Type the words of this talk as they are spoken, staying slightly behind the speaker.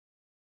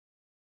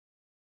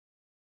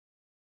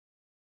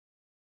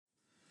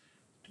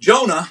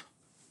Jonah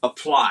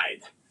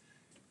applied.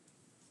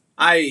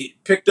 I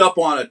picked up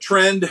on a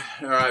trend,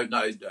 or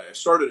I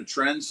started a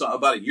trend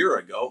about a year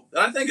ago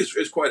that I think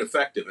is quite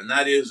effective, and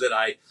that is that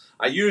I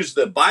use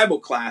the Bible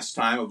class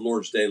time of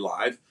Lord's Day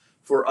Live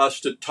for us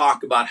to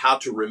talk about how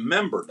to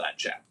remember that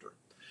chapter.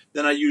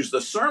 Then I use the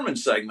sermon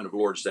segment of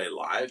Lord's Day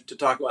Live to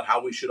talk about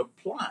how we should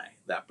apply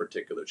that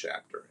particular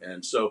chapter.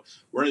 And so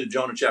we're into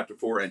Jonah chapter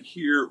 4, and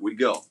here we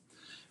go.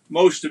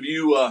 Most of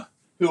you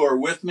who are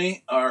with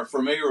me are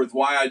familiar with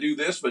why I do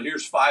this, but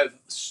here's 5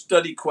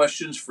 study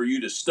questions for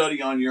you to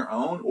study on your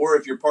own, or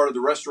if you're part of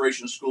the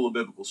Restoration School of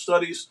Biblical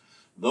Studies,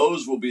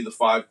 those will be the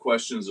 5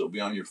 questions that will be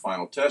on your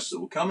final test that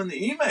will come in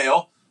the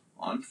email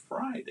on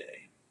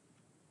Friday.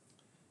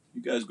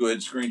 You guys go ahead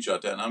and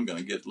screenshot that, and I'm going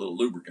to get a little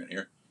lubricant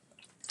here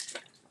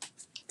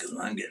because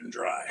I'm getting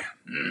dry.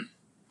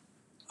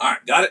 All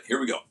right, got it? Here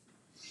we go.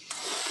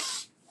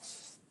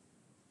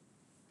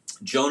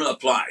 Jonah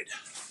applied.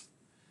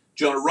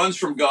 Jonah runs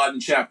from God in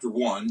chapter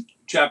 1.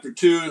 Chapter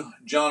 2,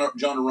 Jonah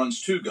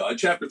runs to God.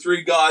 Chapter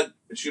 3,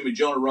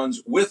 Jonah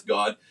runs with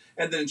God.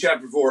 And then in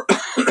chapter 4,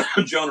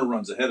 Jonah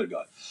runs ahead of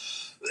God.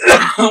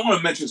 I want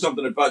to mention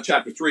something about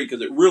chapter 3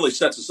 because it really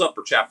sets us up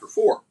for chapter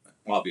 4,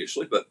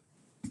 obviously. But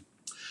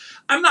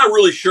I'm not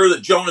really sure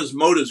that Jonah's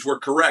motives were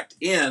correct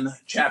in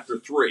chapter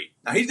 3.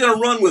 Now, he's going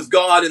to run with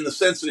God in the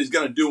sense that he's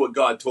going to do what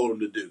God told him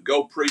to do.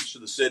 Go preach to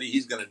the city.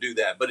 He's going to do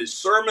that. But his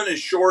sermon is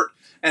short,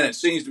 and it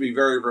seems to be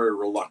very, very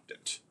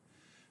reluctant.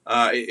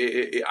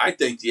 I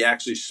think he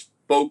actually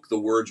spoke the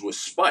words with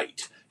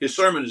spite. His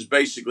sermon is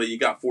basically, you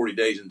got 40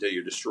 days until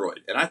you're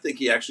destroyed. And I think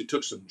he actually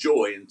took some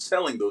joy in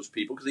telling those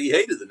people, because he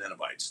hated the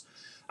Ninevites.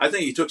 I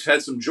think he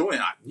had some joy in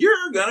it.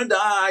 You're going to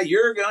die.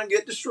 You're going to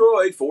get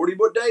destroyed. 40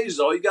 more days is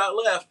all you got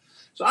left.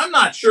 So I'm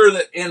not sure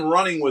that in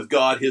running with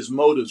God, his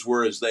motives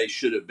were as they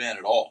should have been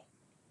at all.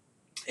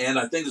 And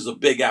I think there's a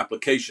big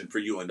application for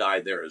you and I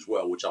there as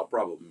well, which I'll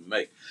probably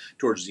make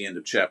towards the end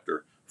of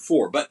chapter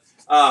 4. But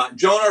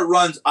Jonah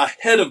runs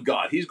ahead of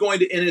God. He's going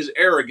to, in his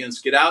arrogance,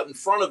 get out in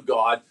front of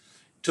God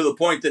to the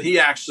point that he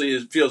actually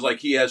feels like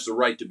he has the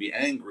right to be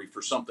angry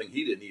for something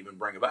he didn't even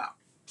bring about.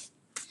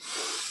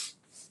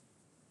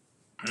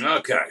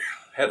 Okay.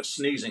 Had a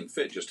sneezing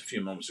fit just a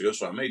few moments ago,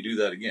 so I may do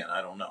that again.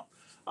 I don't know.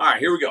 All right,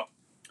 here we go.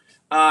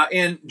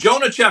 In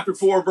Jonah chapter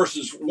 4,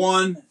 verses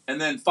 1 and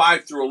then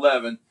 5 through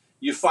 11,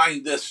 you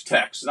find this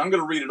text. And I'm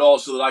going to read it all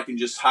so that I can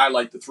just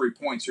highlight the 3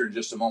 points here in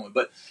just a moment.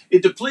 But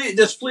it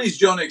displeased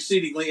Jonah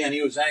exceedingly, and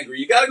he was angry.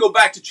 You got to go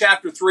back to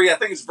chapter 3, I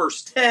think it's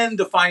verse 10,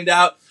 to find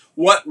out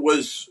what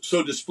was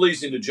so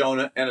displeasing to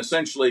Jonah. And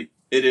essentially,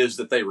 it is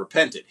that they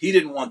repented. He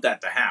didn't want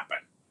that to happen.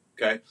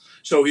 Okay?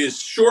 So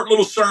his short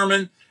little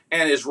sermon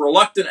and his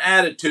reluctant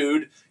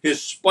attitude,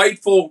 his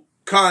spiteful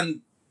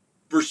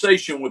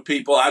conversation with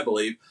people, I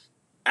believe,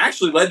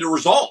 actually led to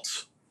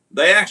results.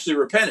 They actually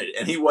repented,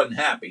 and he wasn't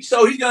happy.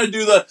 So he's going to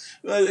do the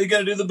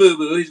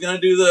boo-boo. He's going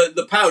to do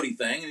the pouty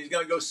thing, and he's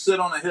going to go sit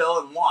on a hill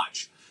and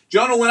watch.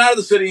 Jonah went out of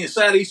the city, and he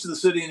sat east of the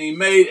city, and he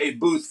made a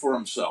booth for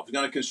himself. He's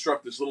going to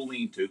construct this little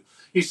lean-to.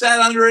 He sat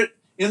under it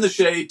in the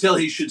shade till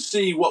he should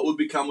see what would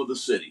become of the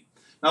city.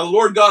 Now the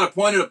Lord God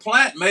appointed a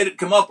plant, made it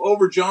come up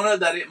over Jonah,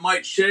 that it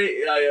might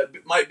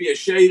be a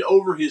shade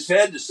over his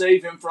head to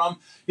save him from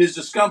his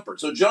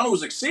discomfort. So Jonah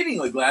was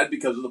exceedingly glad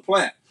because of the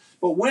plant.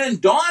 But when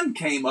dawn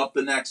came up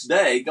the next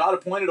day, God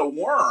appointed a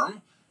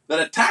worm that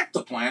attacked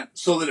the plant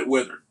so that it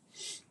withered.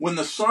 When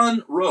the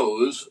sun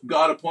rose,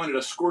 God appointed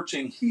a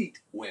scorching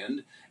heat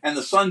wind, and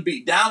the sun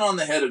beat down on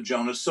the head of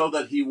Jonah so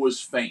that he was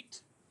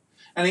faint.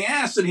 And he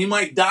asked that he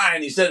might die,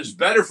 and he said, it's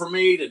better for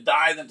me to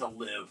die than to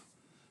live.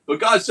 But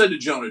God said to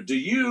Jonah, do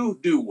you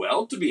do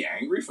well to be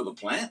angry for the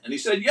plant? And he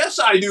said, yes,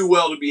 I do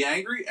well to be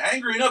angry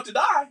enough to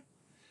die.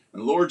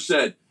 And the Lord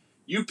said,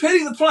 you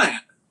pity the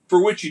plant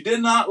for which you did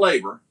not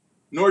labor,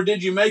 nor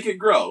did you make it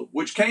grow,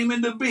 which came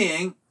into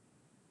being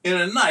in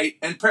a night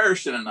and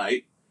perished in a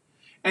night.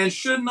 And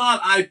should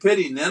not I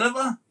pity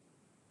Nineveh,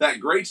 that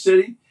great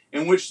city,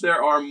 in which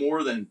there are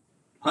more than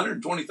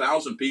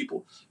 120,000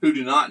 people who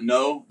do not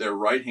know their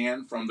right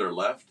hand from their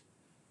left,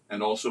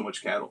 and also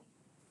much cattle?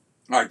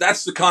 All right,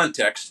 that's the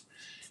context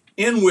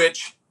in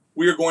which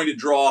we are going to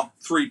draw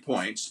 3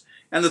 points.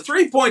 And the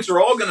 3 points are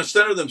all going to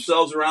center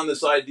themselves around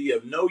this idea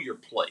of know your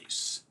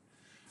place.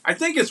 I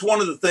think it's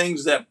one of the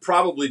things that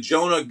probably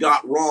Jonah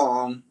got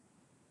wrong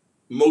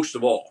most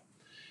of all.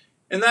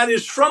 And that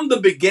is, from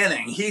the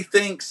beginning, he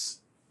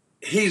thinks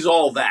he's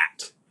all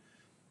that.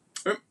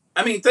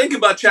 I mean, think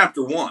about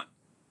chapter 1.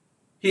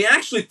 He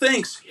actually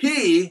thinks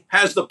he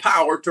has the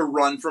power to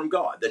run from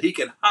God, that he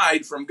can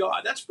hide from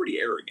God. That's pretty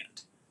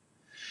arrogant.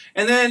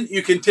 And then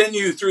you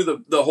continue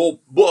through the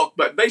whole book,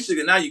 but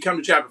basically now you come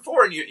to chapter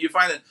 4 and you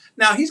find that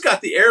now he's got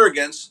the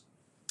arrogance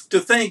to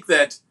think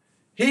that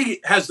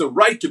he has the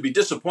right to be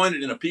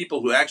disappointed in a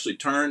people who actually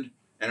turned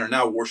and are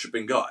now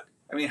worshiping God.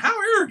 I mean, how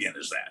arrogant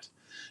is that?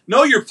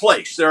 Know your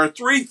place. There are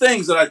 3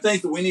 things that I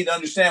think that we need to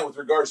understand with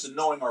regards to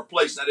knowing our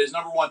place. That is,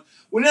 number 1,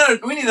 we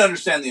need to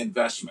understand the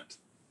investment.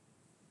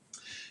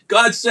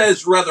 God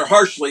says rather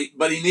harshly,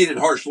 but he needed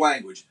harsh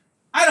language.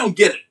 I don't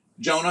get it,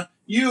 Jonah.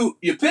 You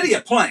pity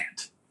a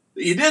plant.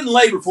 that you didn't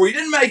labor for, you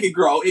didn't make it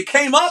grow. It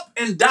came up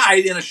and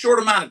died in a short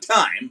amount of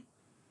time,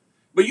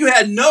 but you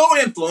had no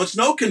influence,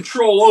 no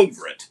control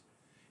over it.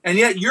 And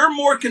yet you're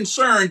more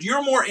concerned,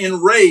 you're more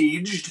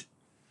enraged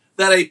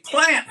that a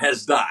plant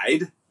has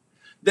died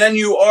than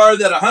you are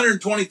that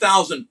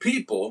 120,000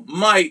 people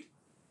might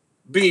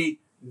be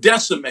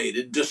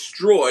decimated,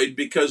 destroyed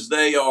because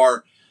they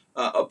are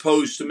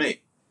opposed to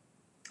me.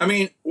 I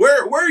mean,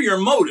 where are your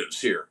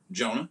motives here,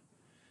 Jonah?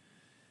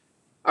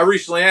 I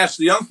recently asked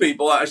the young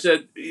people, I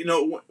said,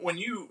 when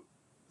you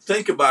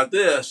think about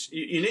this,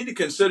 you need to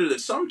consider that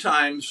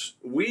sometimes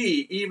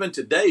we, even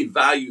today,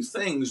 value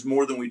things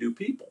more than we do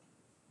people.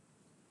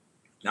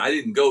 Now, I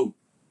didn't go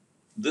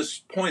this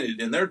pointed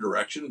in their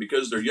direction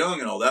because they're young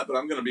and all that, but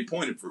I'm going to be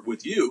pointed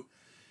with you.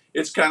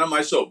 It's kind of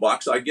my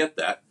soapbox. I get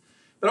that.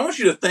 But I want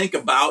you to think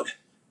about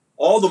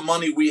all the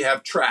money we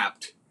have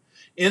trapped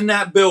in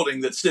that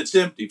building that sits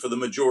empty for the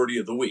majority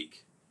of the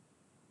week.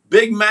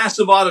 Big,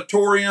 massive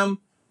auditorium,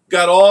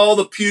 got all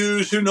the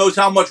pews. Who knows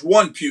how much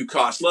one pew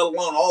costs, let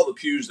alone all the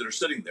pews that are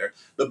sitting there.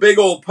 The big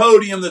old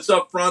podium that's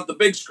up front, the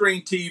big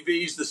screen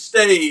TVs, the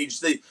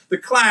stage, the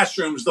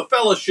classrooms, the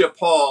fellowship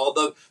hall,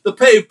 the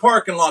paved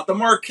parking lot, the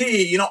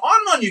marquee, on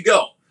and on you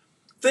go.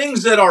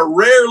 Things that are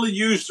rarely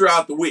used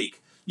throughout the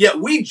week. Yet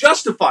we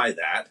justify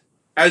that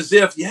as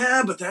if,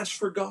 yeah, but that's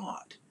for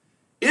God.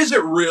 Is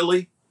it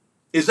really?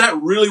 Is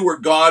that really where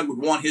God would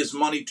want his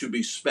money to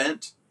be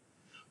spent?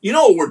 You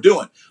know what we're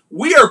doing?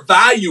 We are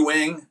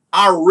valuing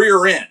our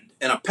rear end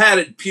in a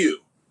padded pew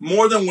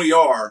more than we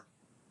are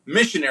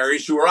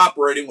missionaries who are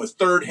operating with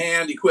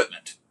third-hand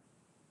equipment.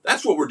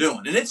 That's what we're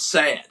doing, and it's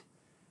sad.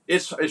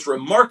 It's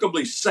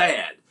remarkably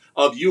sad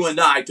of you and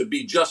I to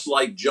be just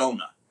like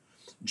Jonah.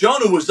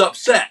 Jonah was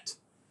upset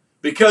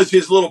because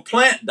his little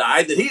plant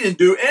died that he didn't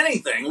do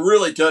anything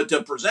really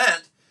to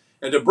present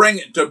and to bring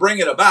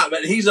it about.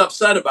 But he's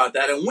upset about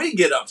that, and we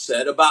get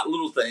upset about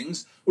little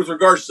things with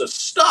regards to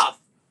stuff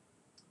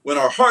when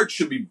our hearts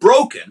should be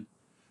broken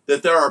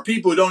that there are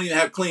people who don't even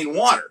have clean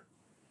water.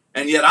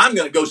 And yet I'm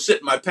going to go sit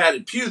in my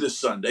padded pew this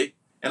Sunday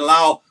and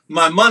allow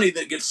my money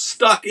that gets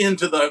stuck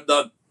into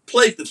the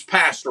plate that's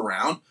passed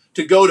around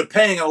to go to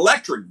paying an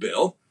electric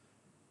bill.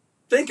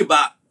 Think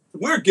about,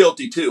 we're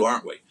guilty too,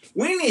 aren't we?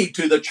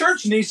 The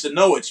church needs to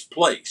know its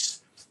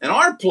place. And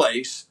our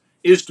place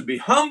is to be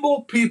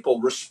humble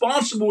people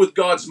responsible with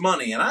God's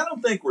money. And I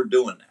don't think we're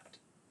doing that.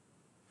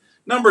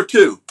 Number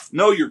 2,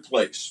 know your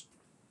place.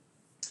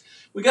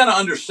 We got to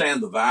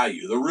understand the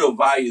value, the real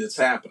value that's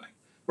happening.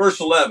 Verse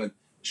 11,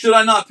 should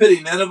I not pity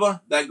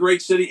Nineveh, that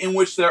great city in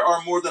which there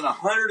are more than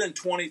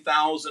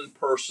 120,000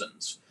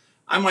 persons?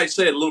 I might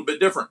say it a little bit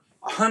different,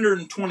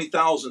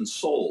 120,000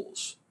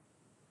 souls.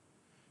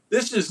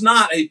 This is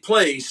not a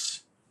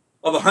place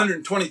of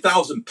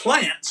 120,000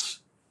 plants.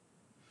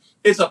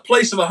 It's a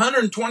place of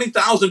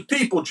 120,000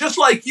 people, just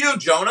like you,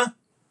 Jonah.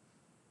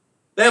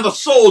 They have a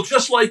soul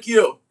just like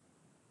you.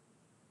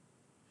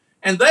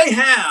 And they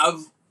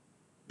have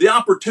the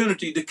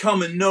opportunity to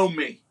come and know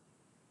me.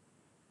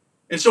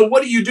 And so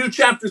what do?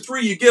 Chapter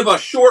 3, you give a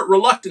short,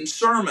 reluctant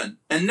sermon.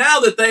 And now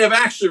that they have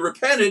actually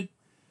repented,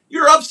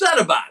 you're upset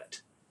about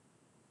it.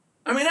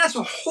 I mean, that's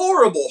a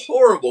horrible,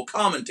 horrible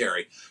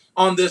commentary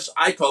on this,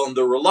 I call him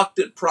the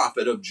reluctant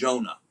prophet of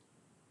Jonah.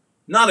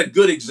 Not a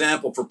good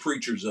example for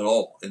preachers at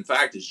all. In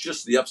fact, it's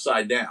just the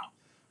upside down,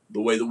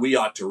 the way that we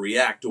ought to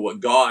react to what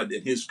God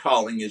and his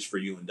calling is for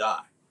you and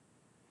I.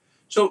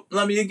 So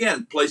let me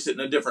again place it in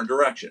a different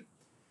direction.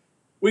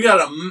 We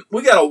got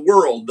a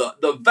world,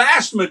 the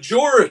vast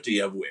majority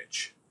of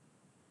which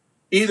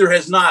either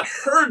has not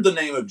heard the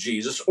name of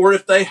Jesus, or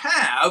if they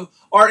have,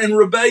 are in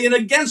rebellion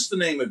against the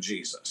name of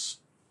Jesus.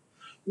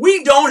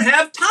 We don't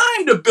have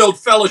time to build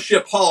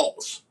fellowship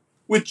halls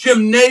with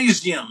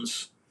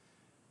gymnasiums,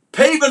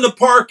 paving the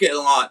parking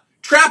lot,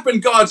 trapping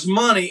God's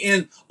money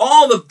in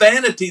all the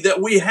vanity that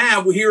we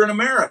have here in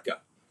America.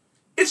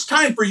 It's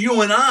time for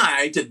you and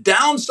I to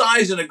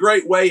downsize in a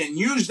great way and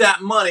use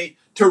that money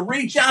to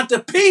reach out to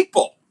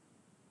people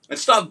and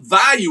stop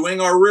valuing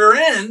our rear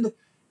end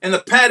and the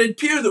padded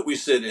pew that we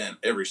sit in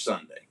every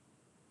Sunday.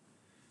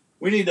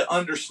 We need to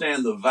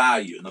understand the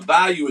value, and the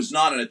value is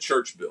not in a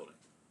church building.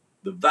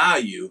 The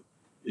value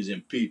is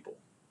in people.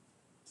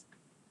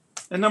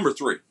 And number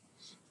 3,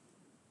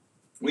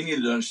 we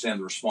need to understand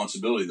the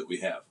responsibility that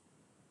we have.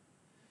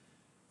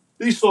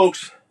 These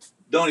folks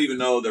don't even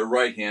know their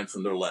right hand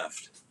from their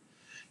left.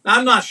 Now,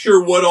 I'm not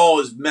sure what all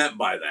is meant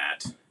by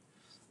that,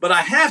 but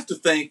I have to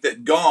think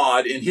that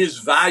God, in his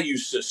value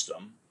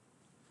system,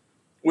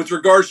 with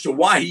regards to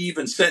why he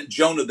even sent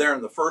Jonah there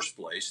in the first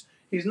place,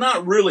 he's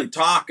not really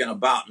talking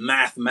about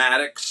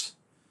mathematics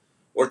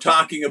or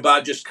talking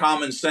about just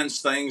common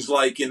sense things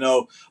like,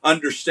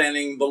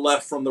 understanding the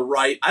left from the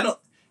right.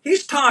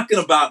 He's talking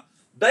about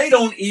they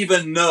don't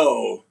even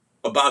know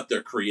about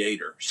their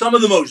Creator. Some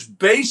of the most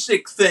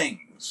basic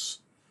things.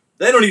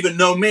 They don't even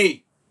know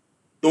me,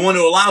 the one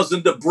who allows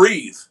them to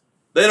breathe.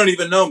 They don't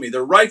even know me.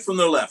 They're right from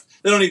their left.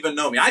 They don't even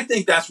know me. I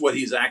think that's what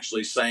he's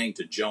actually saying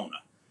to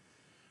Jonah.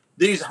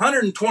 These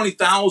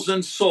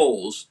 120,000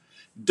 souls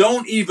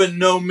don't even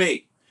know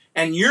me.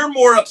 And you're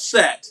more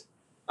upset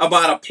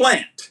about a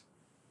plant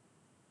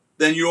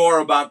than you are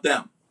about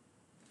them.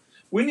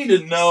 We need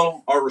to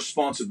know our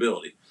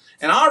responsibility.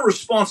 And our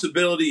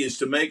responsibility is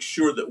to make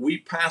sure that we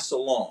pass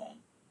along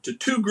to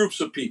two groups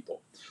of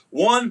people.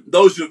 One,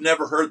 those who have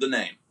never heard the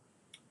name.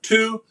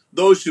 Two,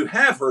 those who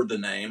have heard the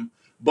name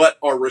but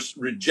are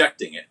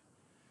rejecting it.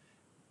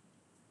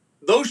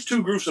 Those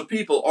two groups of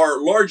people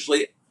are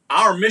largely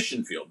our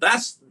mission field.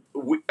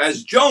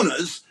 As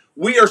Jonahs,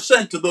 we are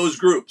sent to those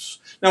groups.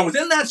 Now,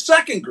 within that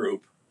second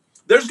group,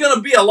 there's going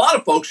to be a lot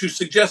of folks who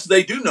suggest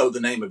they do know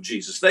the name of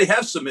Jesus. They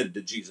have submitted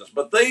to Jesus.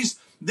 But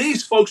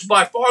these folks,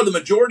 by far the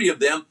majority of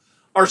them,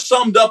 are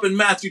summed up in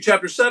Matthew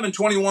chapter 7,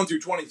 21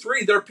 through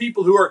 23. They're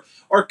people who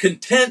are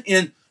content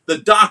in the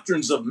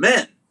doctrines of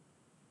men.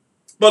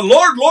 But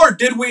Lord, Lord,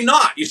 did we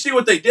not? You see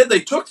what they did?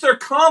 They took their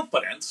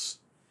confidence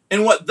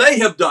in what they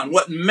have done,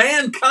 what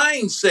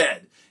mankind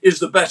said is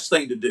the best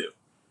thing to do.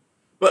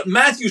 But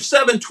Matthew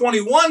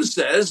 7:21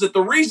 says that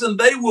the reason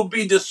they will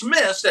be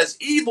dismissed as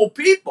evil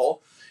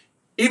people,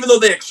 even though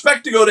they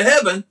expect to go to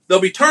heaven, they'll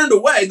be turned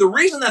away. The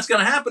reason that's going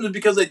to happen is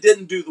because they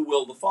didn't do the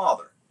will of the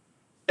Father.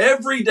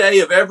 Every day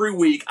of every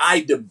week,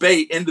 I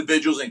debate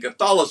individuals in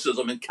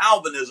Catholicism and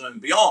Calvinism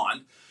and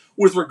beyond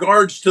with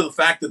regards to the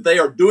fact that they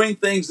are doing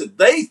things that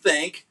they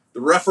think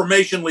the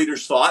Reformation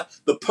leaders thought,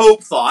 the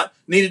Pope thought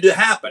needed to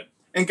happen.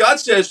 And God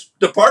says,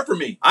 depart from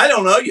me. I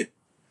don't know you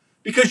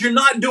because you're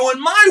not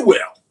doing my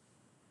will.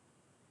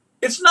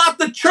 It's not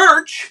the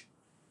church.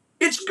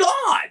 It's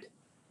God.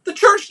 The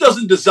church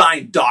doesn't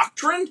design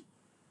doctrine.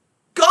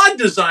 God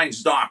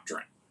designs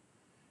doctrine.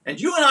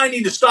 And you and I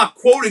need to stop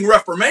quoting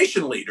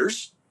Reformation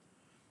leaders.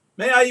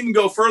 May I even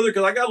go further?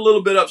 Because I got a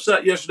little bit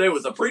upset yesterday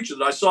with a preacher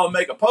that I saw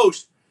make a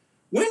post.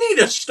 We need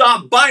to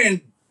stop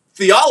buying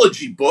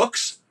theology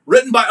books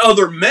written by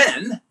other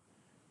men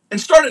and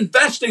start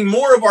investing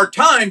more of our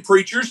time,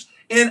 preachers,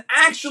 in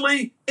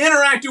actually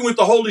interacting with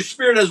the Holy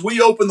Spirit as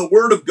we open the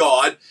Word of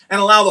God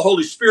and allow the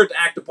Holy Spirit to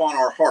act upon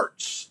our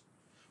hearts.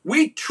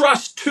 We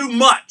trust too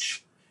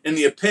much in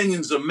the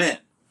opinions of men.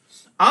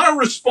 Our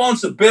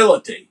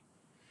responsibility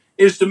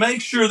is to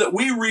make sure that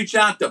we reach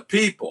out to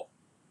people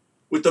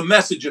with the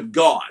message of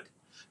God,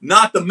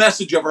 not the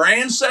message of our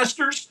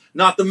ancestors,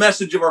 not the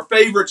message of our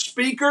favorite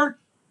speaker.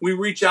 We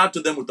reach out to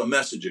them with the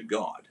message of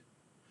God.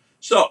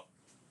 So,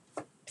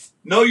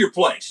 know your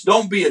place.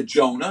 Don't be a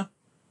Jonah.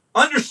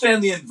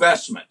 Understand the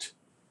investment.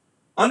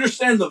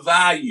 Understand the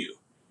value.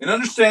 And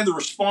understand the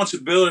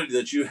responsibility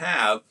that you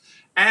have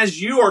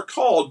as you are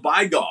called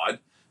by God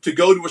to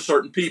go to a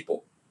certain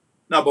people.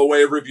 Now, by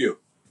way of review,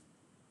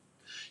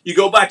 you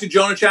go back to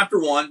Jonah chapter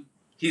 1.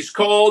 He's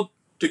called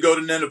to go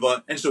to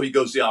Nineveh, and so he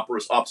goes the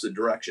opposite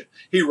direction.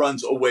 He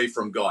runs away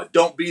from God.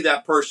 Don't be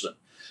that person.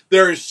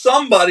 There is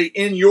somebody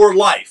in your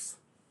life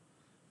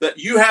that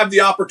you have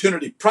the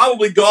opportunity.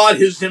 Probably God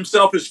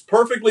himself has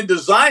perfectly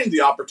designed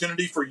the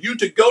opportunity for you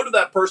to go to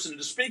that person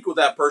and to speak with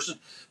that person,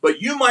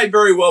 but you might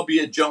very well be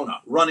a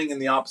Jonah running in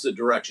the opposite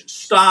direction.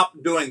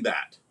 Stop doing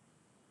that.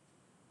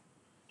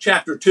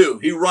 Chapter 2,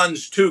 he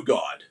runs to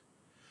God.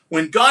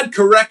 When God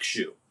corrects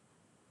you,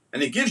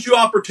 and he gives you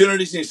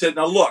opportunities, and he said,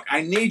 now look,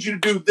 I need you to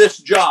do this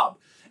job.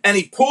 And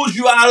he pulls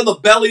you out of the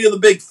belly of the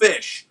big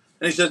fish.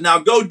 And he says, now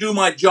go do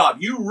my job.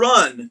 You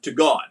run to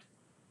God.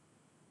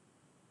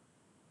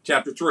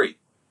 Chapter 3.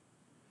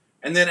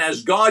 And then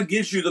as God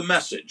gives you the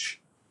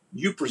message,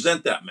 you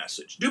present that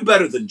message. Do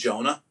better than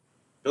Jonah.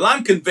 Because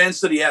I'm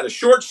convinced that he had a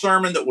short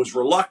sermon that was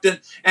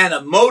reluctant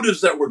and motives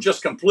that were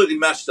just completely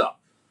messed up.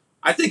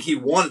 I think he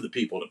wanted the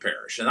people to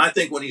perish. And I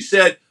think when he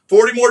said,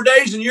 40 more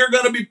days and you're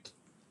going to be...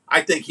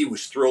 I think he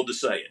was thrilled to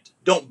say it.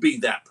 Don't be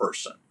that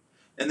person.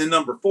 And then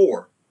number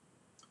 4,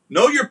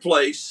 know your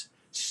place.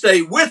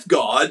 Stay with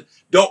God.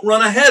 Don't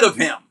run ahead of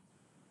him.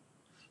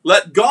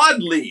 Let God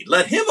lead.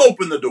 Let him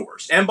open the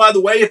doors. And by the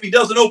way, if he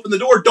doesn't open the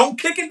door, don't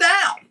kick it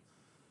down.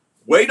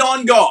 Wait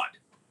on God.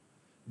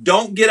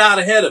 Don't get out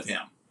ahead of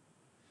him.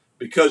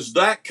 Because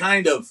that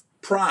kind of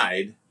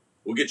pride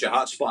will get you a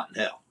hot spot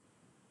in hell.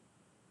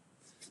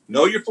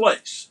 Know your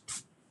place.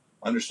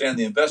 Understand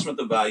the investment,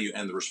 the value,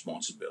 and the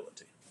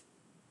responsibility.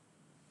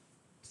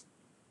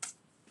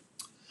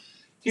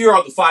 Here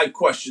are the 5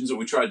 questions that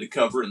we tried to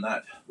cover in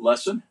that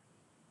lesson.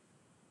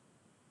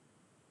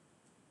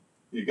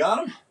 You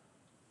got them?